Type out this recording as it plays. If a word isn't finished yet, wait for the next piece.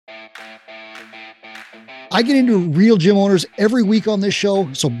I get into real gym owners every week on this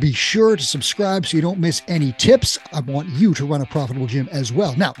show, so be sure to subscribe so you don't miss any tips. I want you to run a profitable gym as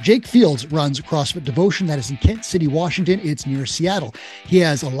well. Now, Jake Fields runs CrossFit Devotion. That is in Kent City, Washington. It's near Seattle. He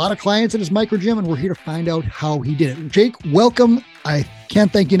has a lot of clients at his micro gym, and we're here to find out how he did it. Jake, welcome. I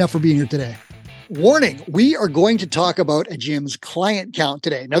can't thank you enough for being here today. Warning, we are going to talk about a gym's client count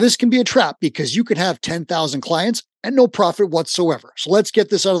today. Now, this can be a trap because you could have 10,000 clients and no profit whatsoever. So let's get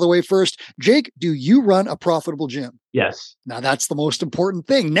this out of the way first. Jake, do you run a profitable gym? Yes. Now, that's the most important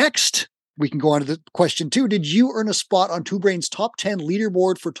thing. Next, we can go on to the question two. Did you earn a spot on Two Brain's top 10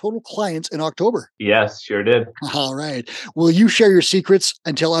 leaderboard for total clients in October? Yes, sure did. All right. Will you share your secrets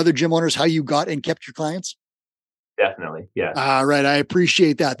and tell other gym owners how you got and kept your clients? Definitely. Yes. All right. I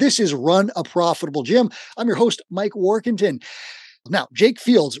appreciate that. This is Run a Profitable Gym. I'm your host, Mike Warkentin. Now, Jake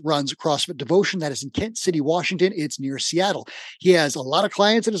Fields runs CrossFit Devotion. That is in Kent City, Washington. It's near Seattle. He has a lot of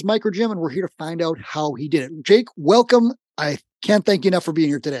clients at his micro gym, and we're here to find out how he did it. Jake, welcome. I can't thank you enough for being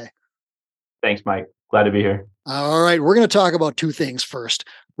here today. Thanks, Mike. Glad to be here. All right. We're going to talk about two things first,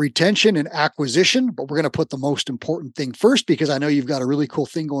 retention and acquisition, but we're going to put the most important thing first because I know you've got a really cool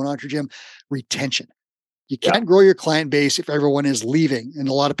thing going on at your gym, retention. You can't grow your client base if everyone is leaving. And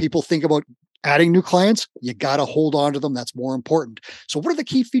a lot of people think about adding new clients. You got to hold on to them. That's more important. So what are the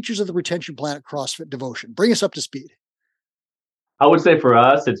key features of the retention plan at CrossFit Devotion? Bring us up to speed. I would say for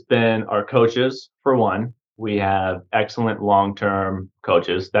us, it's been our coaches, for one. We have excellent long-term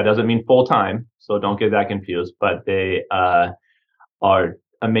coaches. That doesn't mean full-time, so don't get that confused, but they are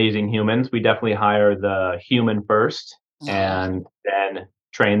amazing humans. We definitely hire the human first and then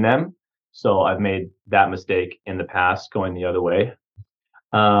train them. So I've made that mistake in the past going the other way.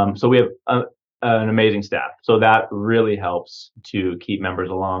 So we have an amazing staff. So that really helps to keep members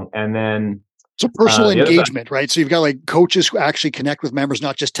along. And then so personal engagement, right? So you've got like coaches who actually connect with members,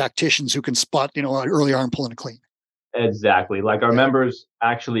 not just tacticians who can spot, an early arm pulling a clean. Exactly. Like our members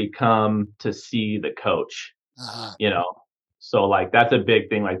actually come to see the coach, So like that's a big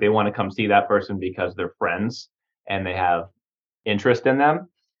thing. Like they want to come see that person because they're friends and they have interest in them.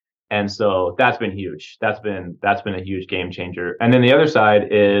 And so that's been huge. That's been a huge game changer. And then the other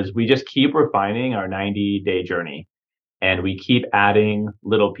side is we just keep refining our 90-day journey and we keep adding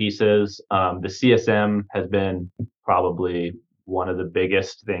little pieces. The CSM has been probably one of the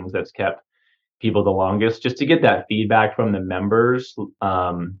biggest things that's kept people the longest, just to get that feedback from the members.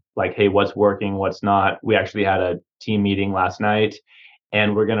 Like, hey, what's working, what's not. We actually had a team meeting last night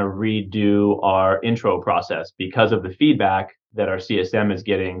and we're going to redo our intro process because of the feedback that our CSM is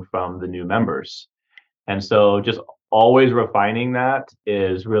getting from the new members. And so just always refining that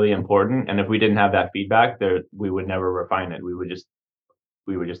is really important. And if we didn't have that feedback there, we would never refine it. We would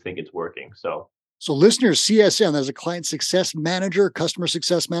just think it's working. So listeners, CSM, as a client success manager, customer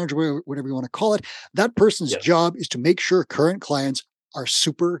success manager, whatever you want to call it, that person's job is to make sure current clients are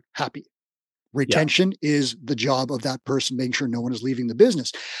super happy. Retention is the job of that person, making sure no one is leaving the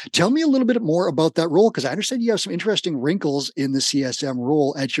business. Tell me a little bit more about that role, because I understand you have some interesting wrinkles in the CSM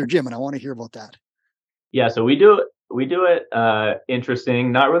role at your gym, and I want to hear about that. Yeah, so we do it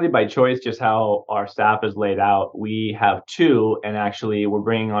interesting, not really by choice, just how our staff is laid out. We have two, and actually we're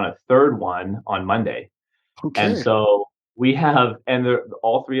bringing on a third one on Monday. Okay. And so we have, and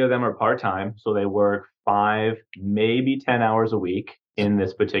all three of them are part-time, so they work 5, maybe 10 hours a week in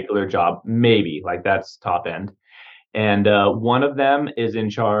this particular job, maybe, like that's top end. And one of them is in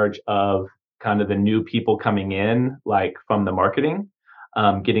charge of kind of the new people coming in, like from the marketing,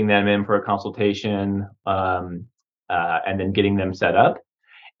 getting them in for a consultation, and then getting them set up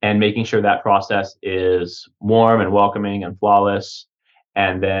and making sure that process is warm and welcoming and flawless.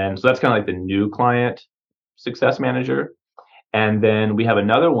 And then, so that's kind of like the new client success manager. And then we have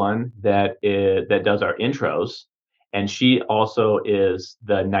another one that does our intros. And she also is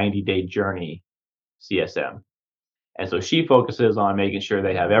the 90-day journey CSM. And so she focuses on making sure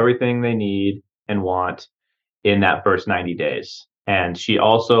they have everything they need and want in that first 90 days. And she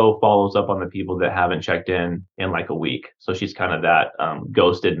also follows up on the people that haven't checked in like a week. So she's kind of that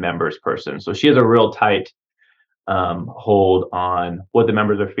ghosted members person. So she has a real tight hold on what the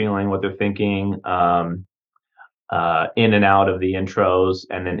members are feeling, what they're thinking, in and out of the intros,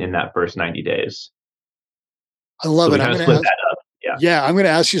 and then in that first 90 days. I love it. I'm going to split that up. Yeah, I'm going to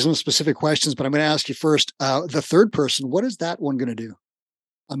ask you some specific questions, but I'm going to ask you first, the third person, what is that one going to do?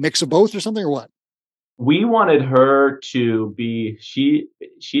 A mix of both or something, or what? We wanted her to be,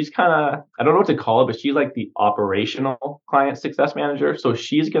 she's kind of, I don't know what to call it, but she's like the operational client success manager. So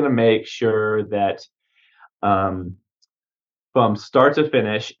she's going to make sure that from start to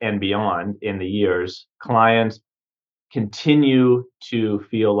finish and beyond in the years, clients continue to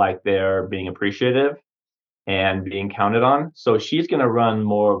feel like they're being appreciative and being counted on. So she's going to run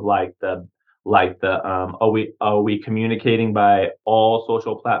more of are we communicating by all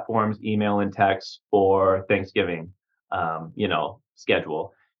social platforms, email and text for Thanksgiving,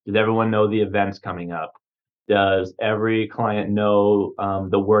 schedule? Does everyone know the events coming up? Does every client know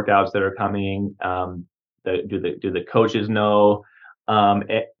the workouts that are coming? Do the coaches know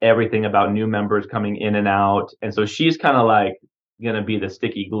everything about new members coming in and out? And so she's kind of like going to be the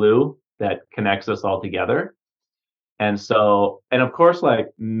sticky glue that connects us all together. And so, and of course, like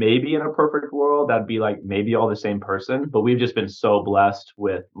maybe in a perfect world, that'd be like maybe all the same person, but we've just been so blessed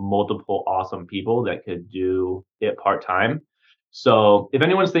with multiple awesome people that could do it part time. So if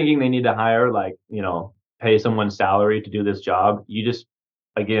anyone's thinking they need to hire, like, pay someone's salary to do this job, you just,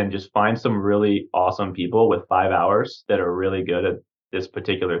 again, just find some really awesome people with 5 hours that are really good at this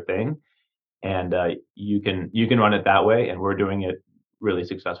particular thing. And you can run it that way. And we're doing it really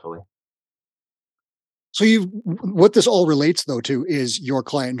successfully. So what this all relates though to is your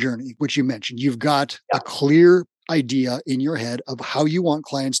client journey, which you mentioned. You've got a clear idea in your head of how you want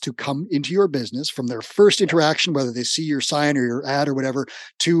clients to come into your business from their first interaction, whether they see your sign or your ad or whatever,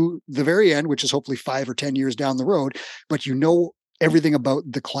 to the very end, which is hopefully 5 or 10 years down the road. But you know everything about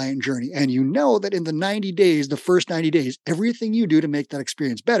the client journey. And you know that in the first 90 days, everything you do to make that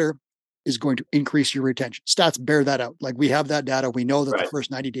experience better is going to increase your retention. Stats bear that out. Like we have that data. We know that the first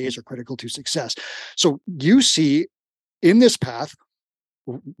 90 days are critical to success. So you see in this path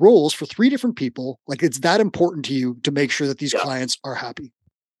roles for 3 different people. Like it's that important to you to make sure that these clients are happy.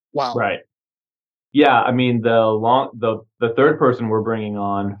 Wow. Right. Yeah. I mean, the third person we're bringing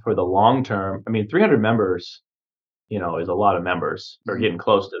on for the long term, I mean, 300 members, is a lot of members. They're getting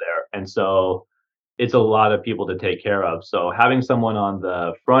close to there. And so it's a lot of people to take care of. So having someone on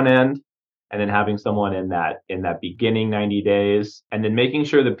the front end, and then having someone in that beginning 90 days, and then making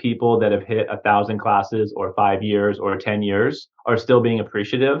sure the people that have hit 1,000 classes or 5 years or 10 years are still being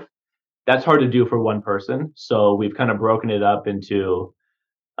appreciative. That's hard to do for one person. So we've kind of broken it up into,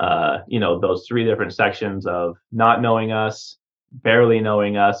 those 3 different sections of not knowing us, barely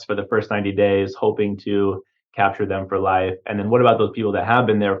knowing us for the first 90 days, hoping to capture them for life. And then what about those people that have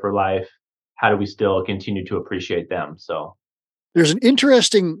been there for life? How do we still continue to appreciate them? So there's an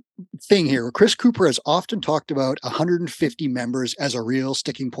interesting thing here. Chris Cooper has often talked about 150 members as a real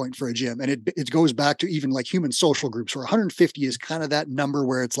sticking point for a gym. And it goes back to even like human social groups where 150 is kind of that number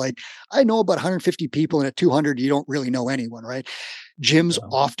where it's like, I know about 150 people, and at 200, you don't really know anyone, right? Gyms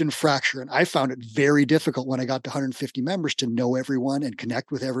often fracture. And I found it very difficult when I got to 150 members to know everyone and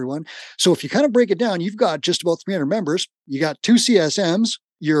connect with everyone. So if you kind of break it down, you've got just about 300 members. You got 2 CSMs.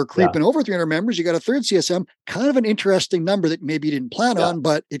 You're creeping over 300 members. You got a third CSM, kind of an interesting number that maybe you didn't plan on,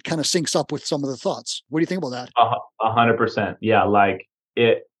 but it kind of syncs up with some of the thoughts. What do you think about that? 100%. Yeah. Like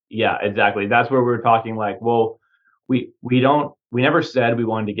it. Yeah, exactly. That's where we're talking like, well, we never said we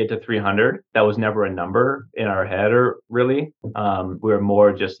wanted to get to 300. That was never a number in our head or really. We were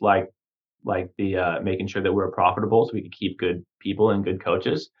more just like the making sure that we're profitable so we could keep good people and good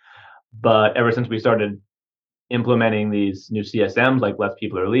coaches. But ever since we started implementing these new CSMs, like less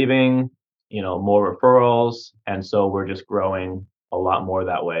people are leaving, more referrals. And so we're just growing a lot more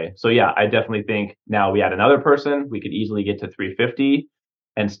that way. So yeah, I definitely think now we add another person, we could easily get to 350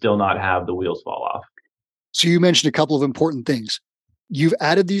 and still not have the wheels fall off. So you mentioned a couple of important things. You've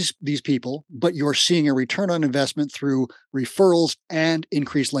added these people, but you're seeing a return on investment through referrals and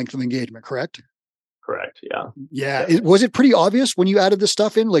increased length of engagement, correct? Correct. Yeah. Yeah. Was it pretty obvious when you added this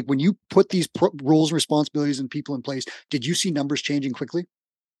stuff in? Like when you put these roles and responsibilities and people in place, did you see numbers changing quickly?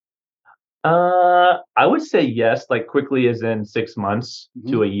 I would say yes, like quickly as in 6 months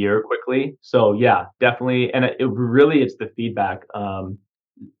to a year quickly. So yeah, definitely. And it's the feedback.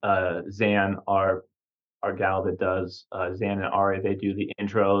 Zan, our gal that does, Zan and Ari, they do the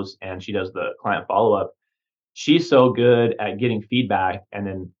intros and she does the client follow-up. She's so good at getting feedback, and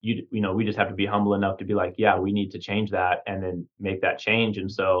then we just have to be humble enough to be like, yeah, we need to change that and then make that change. And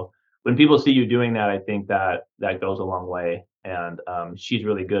so when people see you doing that, I think that goes a long way. And she's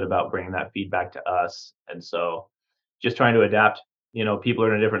really good about bringing that feedback to us. And so just trying to adapt. People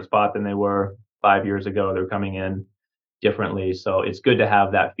are in a different spot than they were 5 years ago. They're coming in differently, so it's good to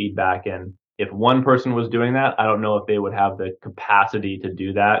have that feedback. And if one person was doing that, I don't know if they would have the capacity to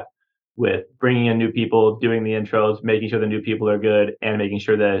do that with bringing in new people, doing the intros, making sure the new people are good, and making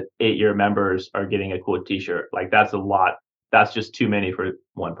sure that 8-year members are getting a cool t-shirt. Like that's a lot. That's just too many for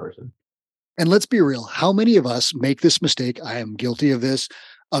one person. And let's be real. How many of us make this mistake? I am guilty of this,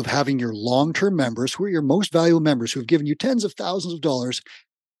 of having your long-term members, who are your most valuable members, who have given you tens of thousands of dollars,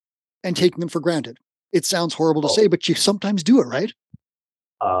 and taking them for granted. It sounds horrible to Oh, say, but you sometimes do it, right?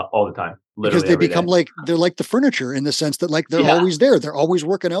 all the time, Because literally they every become day. like they're like the furniture in the sense that like they're Yeah, always there. They're always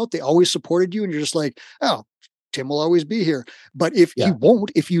working out. They always supported you, and you're just like, oh, Tim will always be here. But if he yeah,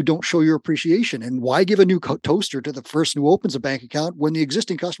 won't, if you don't show your appreciation, and why give a new toaster to the person who opens a bank account when the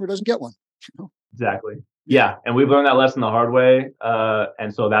existing customer doesn't get one? You know? exactly. Yeah. Yeah, and we've learned that lesson the hard way,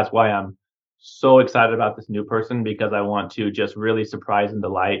 and so that's why I'm so excited about this new person because I want to just really surprise and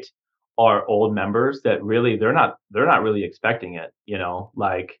delight our old members that really they're not really expecting it.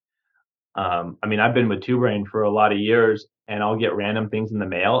 Like I mean, I've been with Two Brain for a lot of years, and I'll get random things in the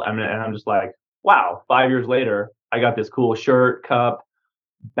mail. I mean, and I'm just like, wow, 5 years later, I got this cool shirt, cup,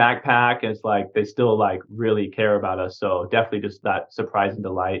 backpack. And it's like they still like really care about us. So definitely just that surprise and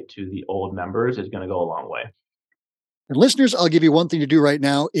delight to the old members is going to go a long way. And listeners, I'll give you one thing to do right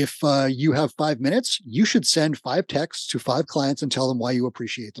now. If you have 5 minutes, you should send 5 texts to 5 clients and tell them why you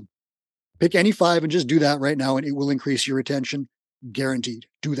appreciate them. Pick any five and just do that right now, and it will increase your retention. Guaranteed.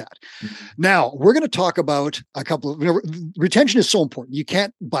 Do that. Mhm. Now, we're going to talk about a couple of retention is so important. You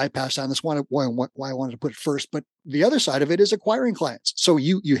can't bypass that. And that's why I wanted to put it first. But the other side of it is acquiring clients. So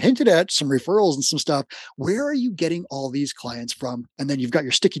you hinted at some referrals and some stuff. Where are you getting all these clients from? And then you've got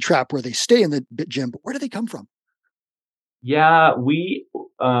your sticky trap where they stay in the gym, but where do they come from? Yeah, we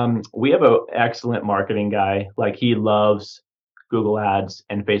have a excellent marketing guy. Like he loves Google ads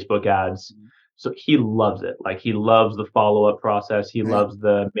and Facebook ads. So he loves it. Like he loves the follow-up process. He Yeah. loves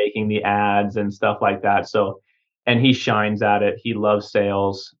the making the ads and stuff like that. So and he shines at it. He loves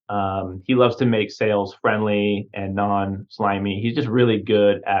sales. He loves to make sales friendly and non-slimy. He's just really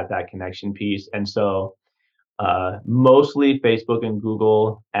good at that connection piece. And so mostly Facebook and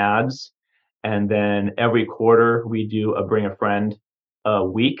Google ads. And then every quarter we do a bring a friend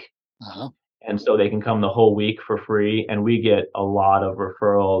week. Uh-huh. And so they can come the whole week for free. And we get a lot of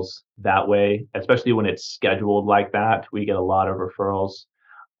referrals that way, especially when it's scheduled like that. We get a lot of referrals.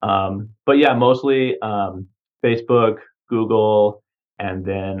 But yeah, mostly Facebook, Google, and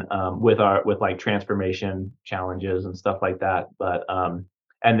then with like transformation challenges and stuff like that. But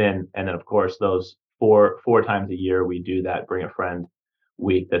and then of course those four times a year we do that bring a friend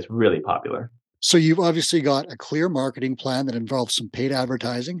week that's really popular. So you've obviously got a clear marketing plan that involves some paid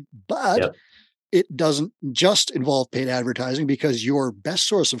advertising, but Yep. it doesn't just involve paid advertising because your best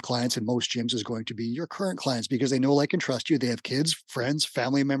source of clients in most gyms is going to be your current clients because they know, like, and trust you. They have kids, friends,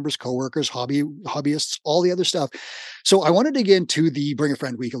 family members, coworkers, hobbyists, all the other stuff. So I want to dig into the Bring a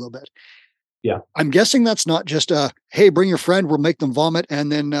Friend week a little bit. Yeah. I'm guessing that's not just a, hey, bring your friend, we'll make them vomit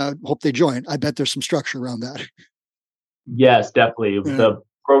and then hope they join. I bet there's some structure around that. Yes, definitely. Yeah. The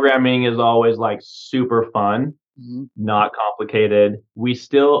programming is always like super fun, Mhm. not complicated. We used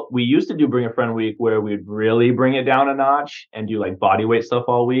to do bring a friend week where we'd really bring it down a notch and do like body weight stuff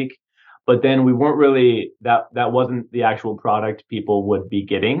all week. But then we weren't really that wasn't the actual product people would be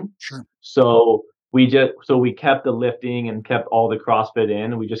getting. Sure. So we kept the lifting and kept all the CrossFit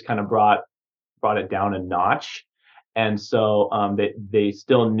in. We just kind of brought it down a notch. And so they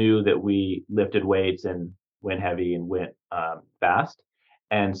still knew that we lifted weights and went heavy and went fast.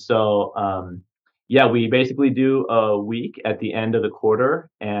 And so yeah, we basically do a week at the end of the quarter,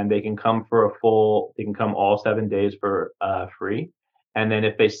 and they can come all 7 days for free. And then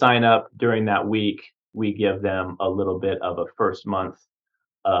if they sign up during that week, we give them a little bit of a first month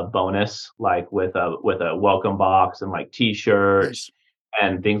bonus, like with a welcome box and like T-shirts Nice.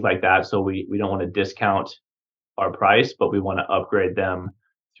 and things like that. So we don't want to discount our price, but we want to upgrade them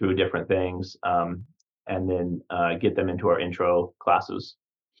through different things, and then get them into our intro classes.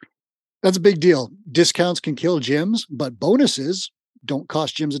 That's a big deal. Discounts can kill gyms, but bonuses don't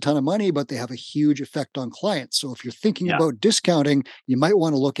cost gyms a ton of money, but they have a huge effect on clients. So if you're thinking Yeah, about discounting, you might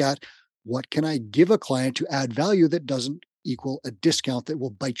want to look at what can I give a client to add value that doesn't equal a discount that will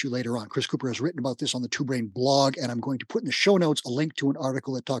bite you later on. Chris Cooper has written about this on the Two Brain blog, and I'm going to put in the show notes a link to an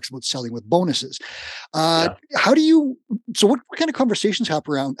article that talks about selling with bonuses. yeah. How do you? So, what kind of conversations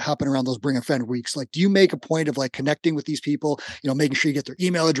happen around those Bring a Friend weeks? Like, do you make a point of like connecting with these people? Making sure you get their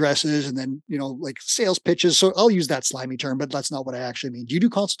email addresses, and then like sales pitches. So, I'll use that slimy term, but that's not what I actually mean. Do you do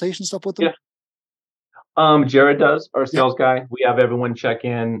consultation stuff with them? Yeah. Jared does, our Yeah. sales guy. We have everyone check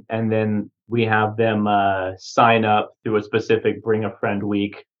in, and then we have them sign up through a specific Bring a Friend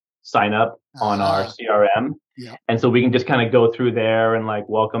week sign up on our Ah, CRM. yeah. And so we can just kind of go through there and like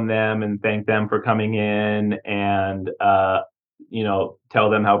welcome them and thank them for coming in and tell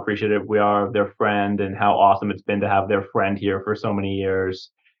them how appreciative we are of their friend and how awesome it's been to have their friend here for so many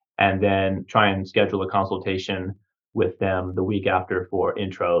years. And then try and schedule a consultation with them the week after for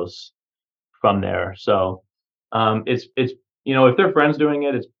intros from there. So it's if their friends doing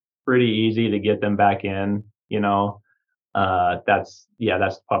it, pretty easy to get them back in, you know. That's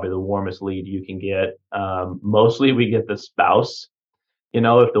probably the warmest lead you can get. Mostly we get the spouse, you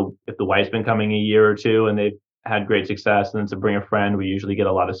know, if the wife's been coming a year or two and they've had great success, and then to bring a friend, we usually get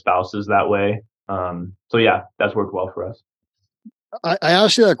a lot of spouses that way. So yeah, that's worked well for us. I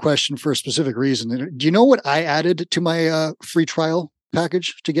asked you that question for a specific reason. Do you know what I added to my free trial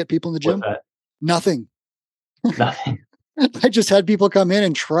package to get people in the What's gym? that? Nothing. Nothing. I just had people come in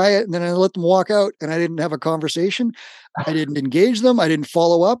and try it, and then I let them walk out, and I didn't have a conversation. I didn't engage them. I didn't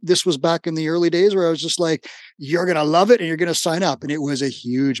follow up. This was back in the early days where I was just like, you're going to love it and you're going to sign up. And it was a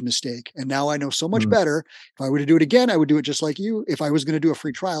huge mistake. And now I know so much Mm, better. If I were to do it again, I would do it just like you. If I was going to do a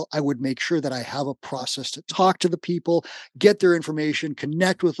free trial, I would make sure that I have a process to talk to the people, get their information,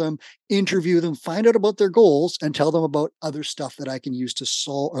 connect with them, interview them, find out about their goals, and tell them about other stuff that I can use to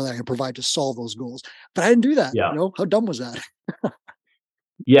solve or that I can provide to solve those goals. But I didn't do that. yeah. How dumb was that?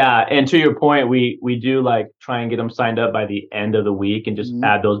 Yeah, and to your point, we do like try and get them signed up by the end of the week and just Mhm.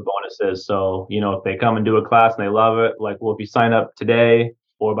 add those bonuses. So, you know, if they come and do a class and they love it, like, well, if you sign up today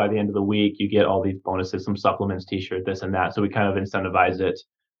or by the end of the week, you get all these bonuses, some supplements, t-shirt, this and that. So we kind of incentivize it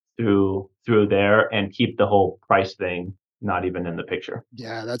through there and keep the whole price thing not even in the picture.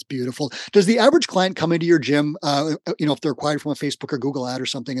 Yeah, that's beautiful. Does the average client come into your gym, if they're acquired from a Facebook or Google ad or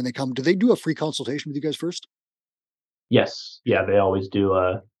something and they come, do they do a free consultation with you guys first? Yes. Yeah, they always do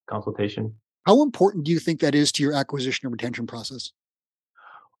a consultation. How important do you think that is to your acquisition and retention process?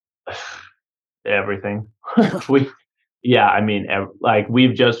 Everything. We Yeah, I mean, like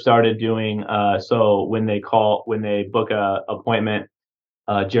we've just started doing so when they book a appointment,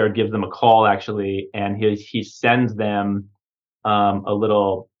 Jared gives them a call actually, and he sends them a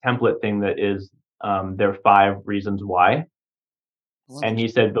little template thing that is their 5 reasons why. I love And it. he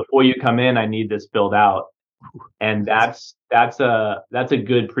said, before you come in, I need this filled out. And that's a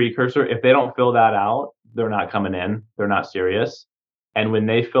good precursor. If they don't fill that out, they're not coming in. They're not serious. And when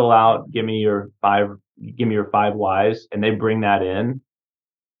they fill out, give me your 5 whys, and they bring that in,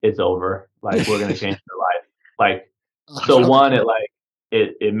 it's over. Like we're gonna change their life. Like I so, love it. one,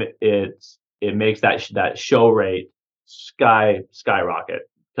 it makes that show rate skyrocket,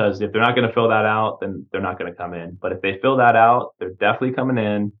 because if they're not gonna fill that out, then they're not gonna come in. But if they fill that out, they're definitely coming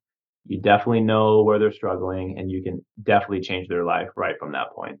in. You definitely know where they're struggling, and you can definitely change their life right from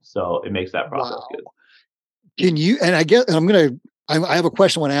that point. So it makes that process Wow. good. Can you, and I get, and I'm going to, I have a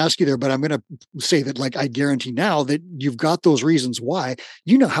question I want to ask you there, but I'm going to say that, like, I guarantee now that you've got those reasons why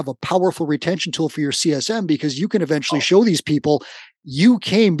you now have a powerful retention tool for your CSM because you can eventually Oh, show these people you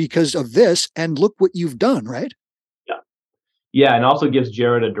came because of this and look what you've done, right? yeah. Yeah, and also gives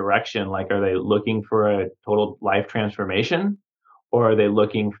Jared a direction. Like, are they looking for a total life transformation? Or are they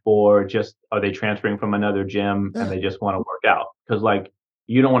looking for are they transferring from another gym and Yeah. they just want to work out? Because, like,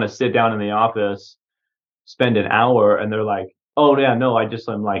 you don't want to sit down in the office, spend an hour, and they're like, oh, yeah, no, I just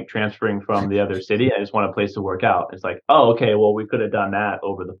am like transferring from the other city. I just want a place to work out. It's like, oh, okay, well, we could have done that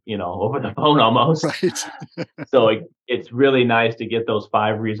over the phone almost. Right. So it's really nice to get those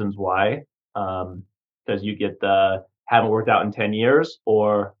 5 reasons why, because you get the haven't worked out in 10 years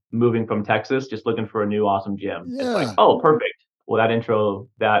or moving from Texas, just looking for a new awesome gym. It's like, Yeah. oh, perfect. Well, that intro,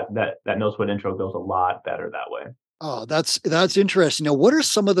 that No Sweat intro goes a lot better that way. Oh, that's interesting. Now, what are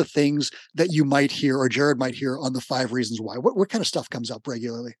some of the things that you might hear or Jared might hear on the 5 reasons why? What kind of stuff comes up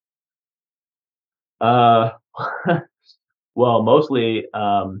regularly? Uh, well, mostly,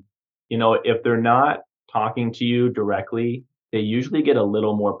 if they're not talking to you directly, they usually get a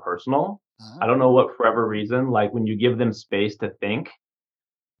little more personal. I Ah, don't know what, for whatever reason, like when you give them space to think,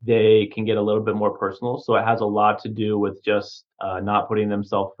 they can get a little bit more personal. So it has a lot to do with just not putting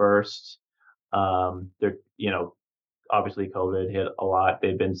themselves first. They're, obviously COVID hit a lot.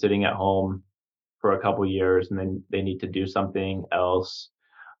 They've been sitting at home for a couple years, and then they need to do something else.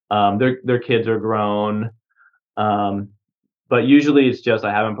 Their kids are grown. Um, but usually it's just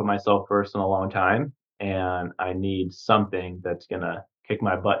I haven't put myself first in a long time, and I need something that's gonna kick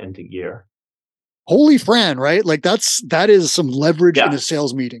my butt into gear. holy Fran, right? Like that is some leverage in Yeah. a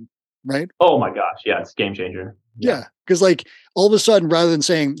sales meeting, right? Oh my gosh. Yeah, it's game changer. Yeah. Yeah. Because, like, all of a sudden, rather than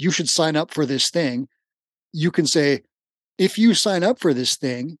saying you should sign up for this thing, you can say, if you sign up for this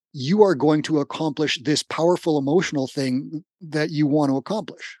thing, you are going to accomplish this powerful emotional thing that you want to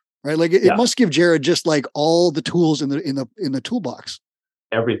accomplish. Right. Like it Yeah. must give Jared just like all the tools in the toolbox.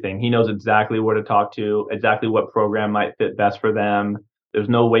 Everything. He knows exactly where to talk to, exactly what program might fit best for them. There's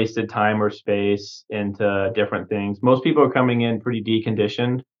no wasted time or space into different things. Most people are coming in pretty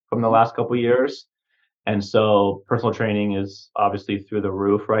deconditioned from the Mhm. last couple of years. And so personal training is obviously through the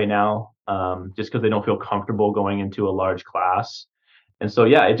roof right now, just because they don't feel comfortable going into a large class. And so,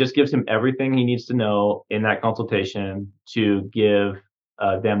 yeah, it just gives him everything he needs to know in that consultation to give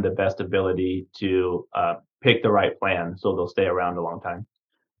them the best ability to pick the right plan so they'll stay around a long time.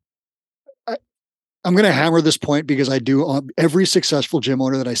 I, I'm going to hammer this point because I do. Every successful gym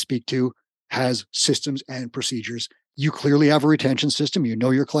owner that I speak to has systems and procedures. You clearly have a retention system. You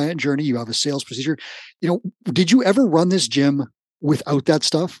know your client journey. You have a sales procedure. Did you ever run this gym without that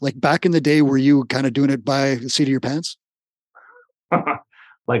stuff? Like back in the day, were you kind of doing it by the seat of your pants?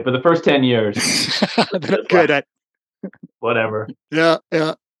 Like for the first 10 years, Good. Like, whatever. Yeah.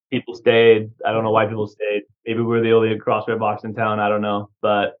 Yeah. People stayed. I don't know why people stayed. Maybe we're the only CrossFit box in town. I don't know.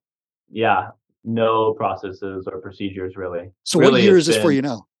 But yeah, no processes or procedures really. So really, what year is this for you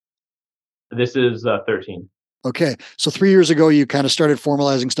now? This is 13. Okay. So 3 years ago, you kind of started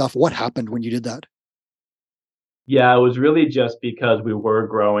formalizing stuff. What happened when you did that? Yeah, it was really just because we were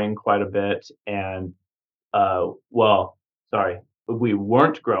growing quite a bit and well, sorry, we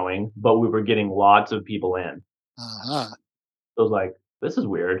weren't growing, but we were getting lots of people in. Uh-huh. So it was like, this is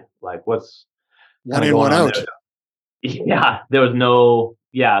weird. Like what's One kind of in, going one on out. there? Yeah, there was no,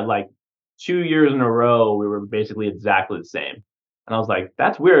 yeah, like 2 years in a row, we were basically exactly the same. And I was like,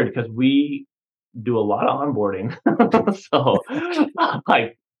 that's weird because we do a lot of onboarding. So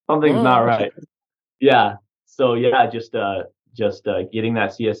like something's not Oh, right. Yeah. So yeah, just getting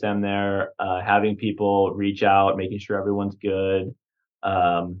that CSM there, having people reach out, making sure everyone's good.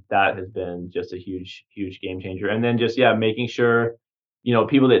 That has been just a huge game changer. And then just yeah, making sure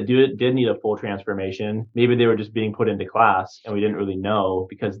people that did need a full transformation. Maybe they were just being put into class and we didn't really know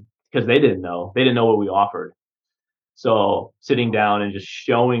because they didn't know what we offered. So sitting down and just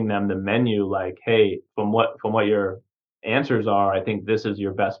showing them the menu, like, hey, from what your answers are, I think this is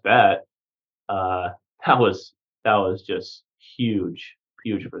your best bet. uh, that was just huge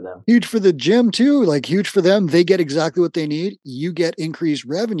for them. huge for the gym too. Like huge for them. They get exactly what they need. You get increased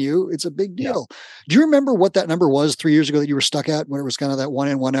revenue. It's a big Yeah. deal. Do you remember what that number was 3 years ago that you were stuck at when it was kind of that one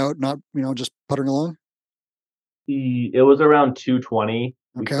in, one out, not, just puttering along? It was around 220.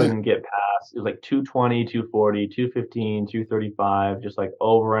 We Okay. couldn't get past. It was like 220, 240, 215, 235, just like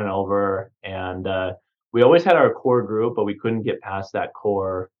over and over. And we always had our core group, but we couldn't get past that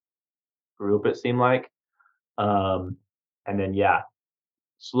core group, it seemed like. Um, and then yeah,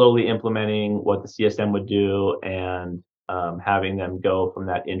 slowly implementing what the CSM would do and having them go from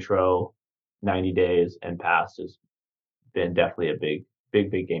that intro 90 days and past has been definitely a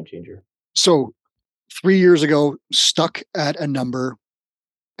big game changer. So 3 years ago, stuck at a number,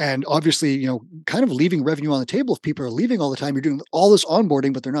 and obviously, kind of leaving revenue on the table. If people are leaving all the time, you're doing all this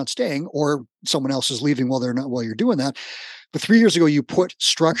onboarding, but they're not staying, or someone else is leaving while you're doing that. But 3 years ago, you put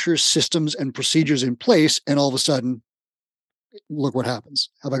structures, systems, and procedures in place, and all of a sudden, look what happens.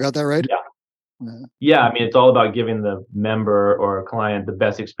 Have I got that right? Yeah. Yeah, I mean, it's all about giving the member or client the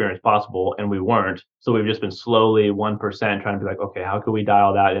best experience possible, and we weren't. So we've just been slowly 1% trying to be like, okay, how can we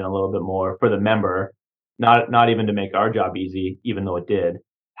dial that in a little bit more for the member? Not even to make our job easy, even though it did.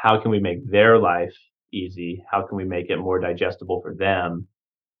 How can we make their life easy? How can we make it more digestible for them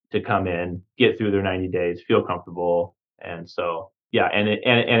to come in, get through their 90 days, feel comfortable? And so, yeah,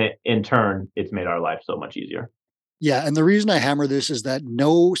 and in turn, it's made our life so much easier. Yeah. And the reason I hammer this is that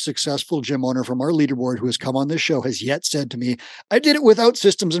no successful gym owner from our leaderboard who has come on this show has yet said to me, I did it without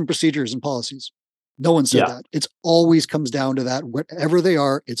systems and procedures and policies. No one said Yeah, that. It's always comes down to that. Whatever they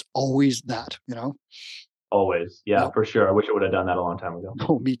are, it's always that. always. Yeah, Yeah. for sure. I wish I would have done that a long time ago.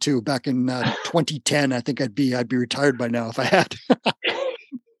 Oh, me too. Back in 2010, I think I'd be retired by now if I had.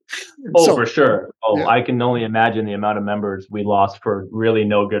 Oh, So, for sure. Oh, yeah, I can only imagine the amount of members we lost for really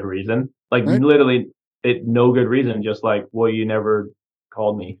no good reason. Like right. literally, no good reason. Just like, well, you never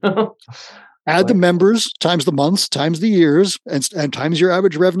called me. Add the Like, members times the months times the years and times your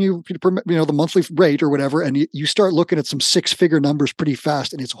average revenue per, the monthly rate or whatever, and you start looking at some 6-figure numbers pretty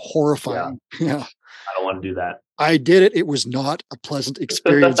fast, and it's yeah, horrifying. Yeah. I don't want to do that. I did it. It was not a pleasant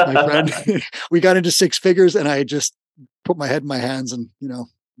experience, my friend. We got into 6 figures, and I just put my head in my hands and,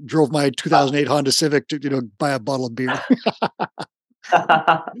 drove my 2008 Honda Civic to, buy a bottle of beer.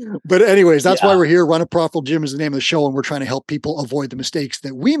 But anyways, that's why Yeah, we're here. Run a Profitable Gym is the name of the show, and we're trying to help people avoid the mistakes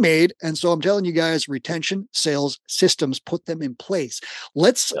that we made. And so I'm telling you guys, retention, sales, systems, put them in place.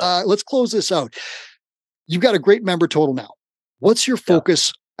 Let's yeah, let's close this out. You've got a great member total now. What's your yeah.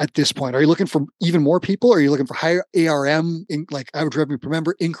 focus at this point? Are you looking for even more people? Or are you looking for higher ARM, like average revenue per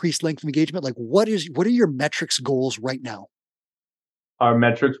member, increased length of engagement? Like what are your metrics goals right now? Our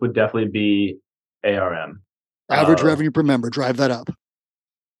metrics would definitely be ARM. Average Uh, revenue per member, drive that up.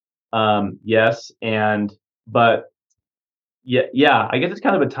 yes, but Yeah. I guess it's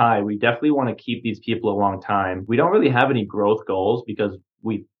kind of a tie. We definitely want to keep these people a long time. We don't really have any growth goals because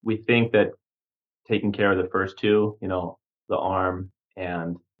we think that taking care of the first two, the arm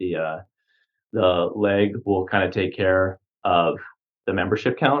and the leg will kind of take care of the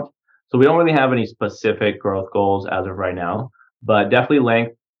membership count. So we don't really have any specific growth goals as of right now, but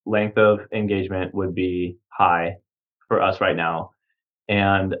definitely length of engagement would be high for us right now.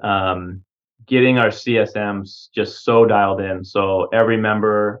 And getting our CSMs just so dialed in. So every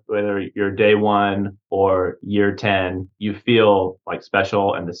member, whether you're day one or year 10, you feel like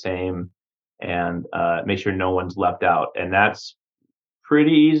special and the same, and make sure no one's left out. And that's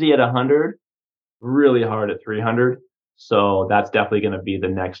pretty easy at 100, really hard at 300. So that's definitely going to be the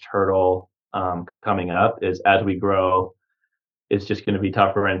next hurdle coming up. Is as we grow, it's just going to be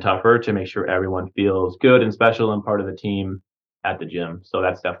tougher and tougher to make sure everyone feels good and special and part of the team at the gym. So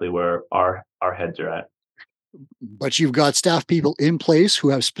that's definitely where our heads are at. But you've got staff people in place who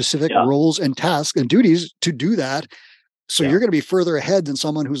have specific roles and tasks and duties to do that. So you're going to be further ahead than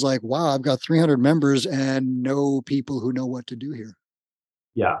someone who's like, wow, I've got 300 members and no people who know what to do here.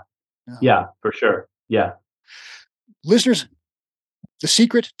 Yeah, for sure. Yeah. Listeners, the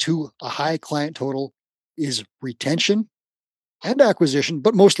secret to a high client total is retention and acquisition,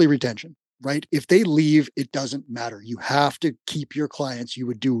 but mostly retention, right? If they leave, it doesn't matter. You have to keep your clients. You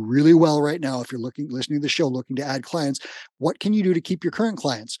would do really well right now if you're listening to the show, looking to add clients. What can you do to keep your current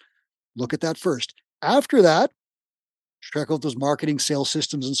clients? Look at that first. After that, check out those marketing, sales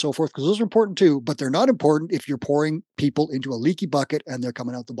systems, and so forth, because those are important too, but they're not important if you're pouring people into a leaky bucket and they're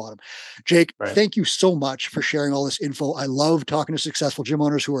coming out the bottom. Jake, Thank you so much for sharing all this info. I love talking to successful gym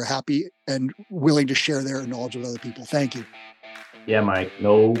owners who are happy and willing to share their knowledge with other people. Thank you. Yeah, Mike,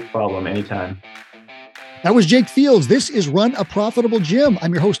 no problem. Anytime. That was Jake Fields. This is Run a Profitable Gym.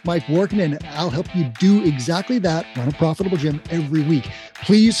 I'm your host, Mike Dworkin, and I'll help you do exactly that, run a profitable gym every week.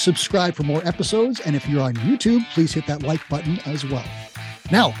 Please subscribe for more episodes. And if you're on YouTube, please hit that like button as well.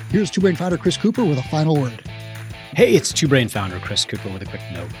 Now, here's Two Brain founder Chris Cooper with a final word. Hey, it's Two Brain founder Chris Cooper with a quick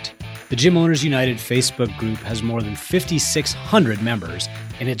note. The Gym Owners United Facebook group has more than 5,600 members,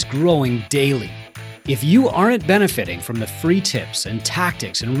 and it's growing daily. If you aren't benefiting from the free tips and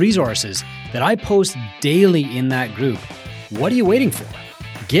tactics and resources that I post daily in that group, what are you waiting for?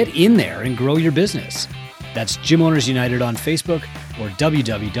 Get in there and grow your business. That's Gym Owners United on Facebook or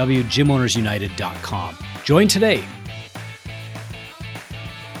www.gymownersunited.com. Join today